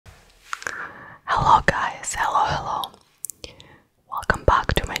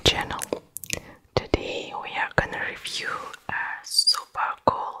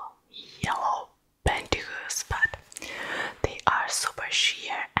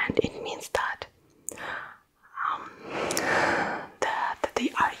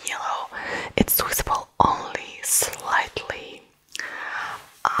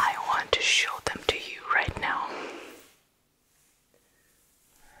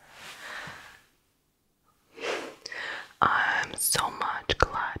so much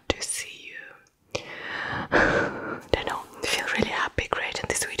glad to see you. Don't know, I feel really happy creating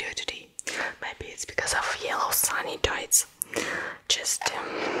this video today. Maybe it's because of yellow sunny tights. Just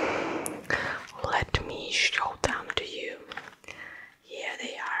let me show them to you. Here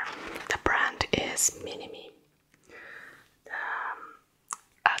they are. The brand is Minimi.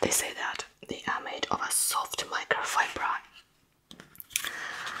 They say that they are made of a soft microfiber,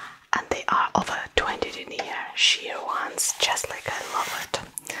 and they are over 20 denier sheer ones, just like I love it.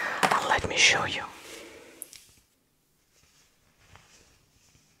 And let me show you.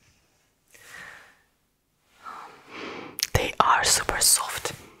 They are super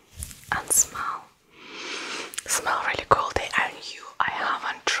soft and smell really cool. They are new. I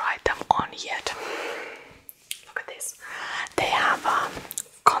haven't tried them on yet. Look at this. They have a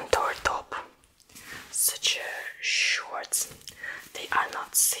contour top, such shorts. They are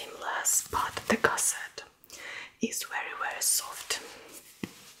not seamless, but the gusset is very soft.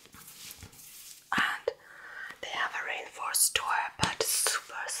 And they have a reinforced toe, but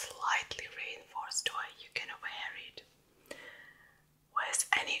super slightly reinforced toe. You can wear it with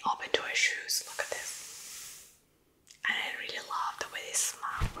any open toe shoes. Look at this. And I really love the way they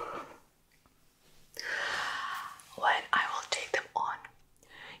smell. When I will take them on,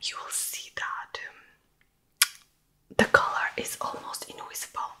 you will see that the color is almost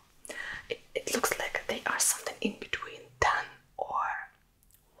invisible. It looks like they are something in between tan or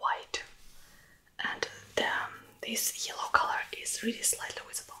white, and this yellow color is really slightly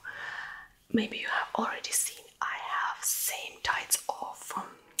visible. Maybe you have already seen I have same tights of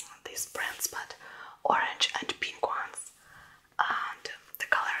these brands, but orange and pink ones, and the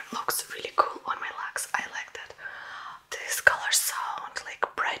color looks really cool on my legs. I like that. These colors sound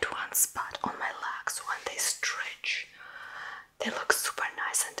like bright ones, but on my legs, when they stretch, they look super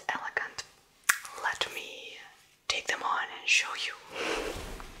nice and elegant. Let me take them on and show you.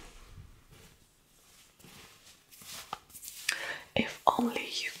 If only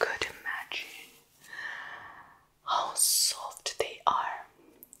you could imagine how soft they are.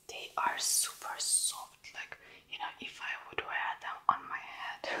 They are super soft, like, you know, if I would wear them on my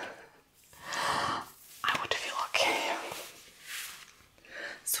head, I would feel okay.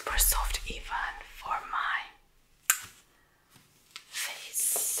 Super soft even for my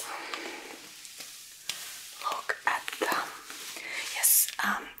face. Look at them. Yes,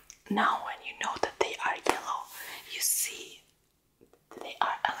 now when you know that they are yellow, you see they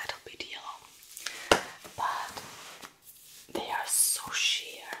are a little bit yellow, but they are so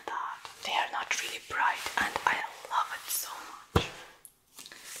sheer that they are not really bright, and I love it so much.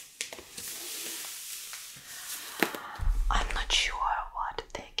 I'm not sure what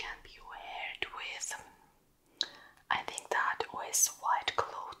they can be weared with. I think that with white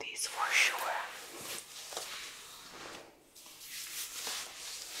clothes for sure.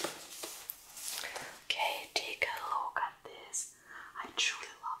 Okay, take a look at this. I truly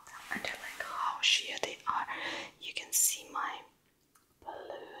love them, and I like how sheer they are. You can see my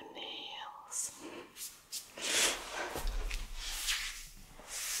blue nails.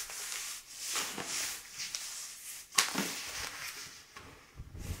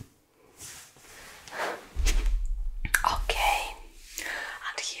 Okay,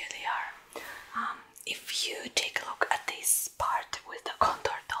 and here they are. If you take a look at this part with the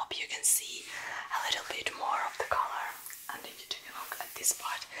contour top, you can see a little bit more of the color. And if you take a look at this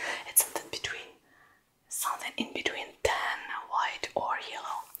part, it's something in between tan, white or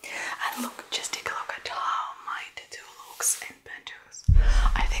yellow. And look, just take a look at how my tattoo looks in pantyhose.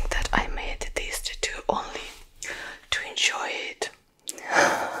 I think that I made this tattoo only to enjoy it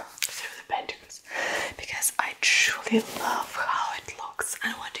through the pantyhose, because I truly love how it looks.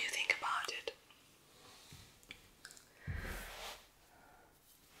 And what do you think about it?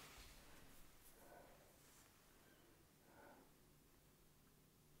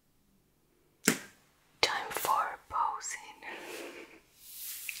 Time for posing.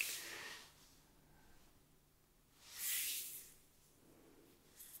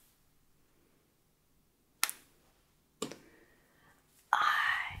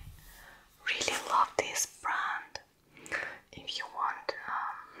 I really love this brand. If you want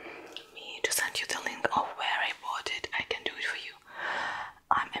me to send you the link of where I bought it, I can do it for you.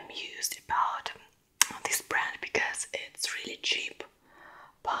 I'm amused about this brand because it's really cheap,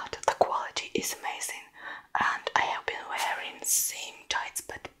 but the quality is amazing. And I have been wearing same tights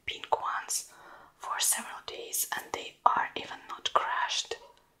but pink ones for several days, and they are even not crashed.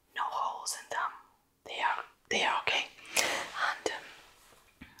 No holes in them. They are okay. And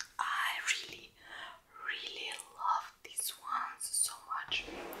I really love these ones so much.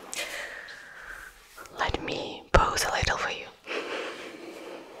 Let me pose a little for you.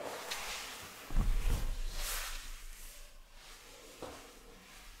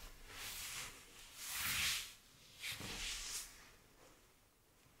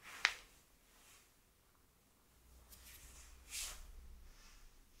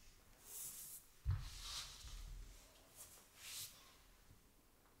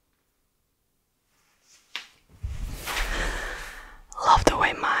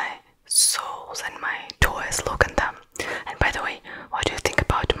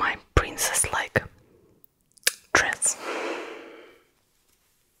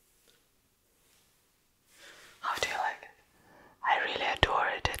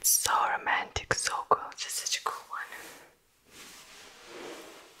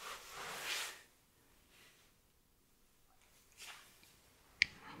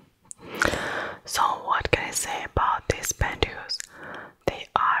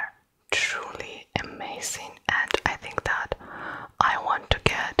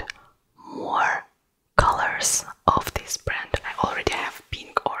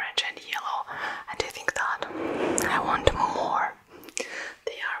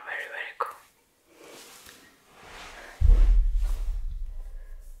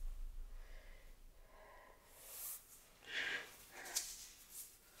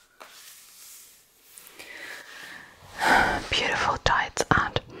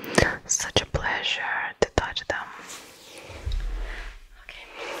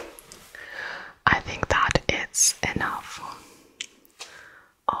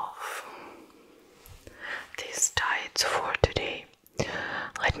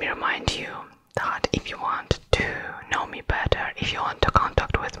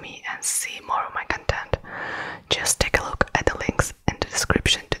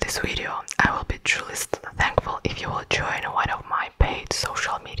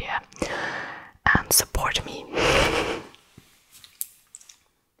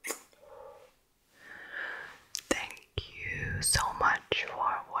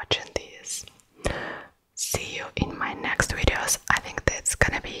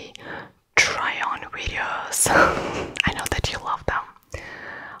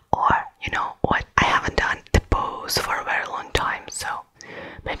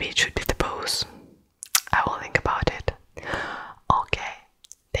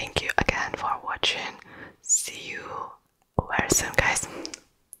 watching.